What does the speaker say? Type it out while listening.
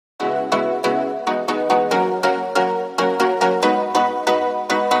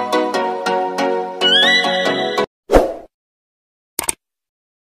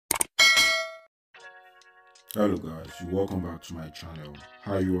Hello guys, welcome back to my channel.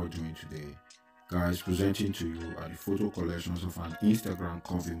 How you all doing today? Guys, presenting to you are the photo collections of an Instagram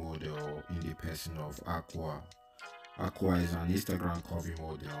cover model in the person of Aqua. Aqua is an Instagram cover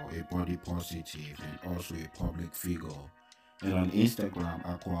model, a body positive and also a public figure. And on Instagram,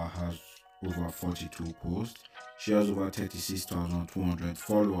 Aqua has over 42 posts. She has over 36,200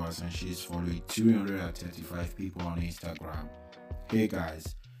 followers and she is following 335 people on Instagram. Hey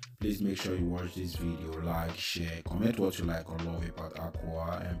guys, please make sure you watch this video, like, share, comment what you like or love about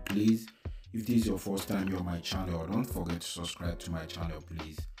Aqua, and please, if this is your first time here on my channel, don't forget to subscribe to my channel.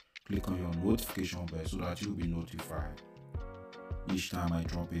 Please click on your notification bell so that you'll be notified each time I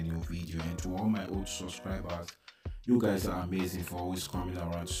drop a new video. And to all my old subscribers, you guys are amazing for always coming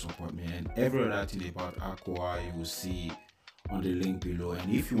around to support me, and every other thing about Aqua you will see on the link below.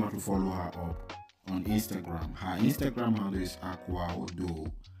 And if you want to follow her up on Instagram, her Instagram handle is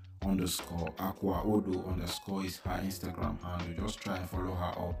aquaodo underscore. Aquaodo underscore is her Instagram handle. Just try and follow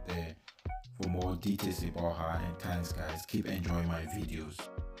her up there for more details about her. And thanks guys, keep enjoying my videos.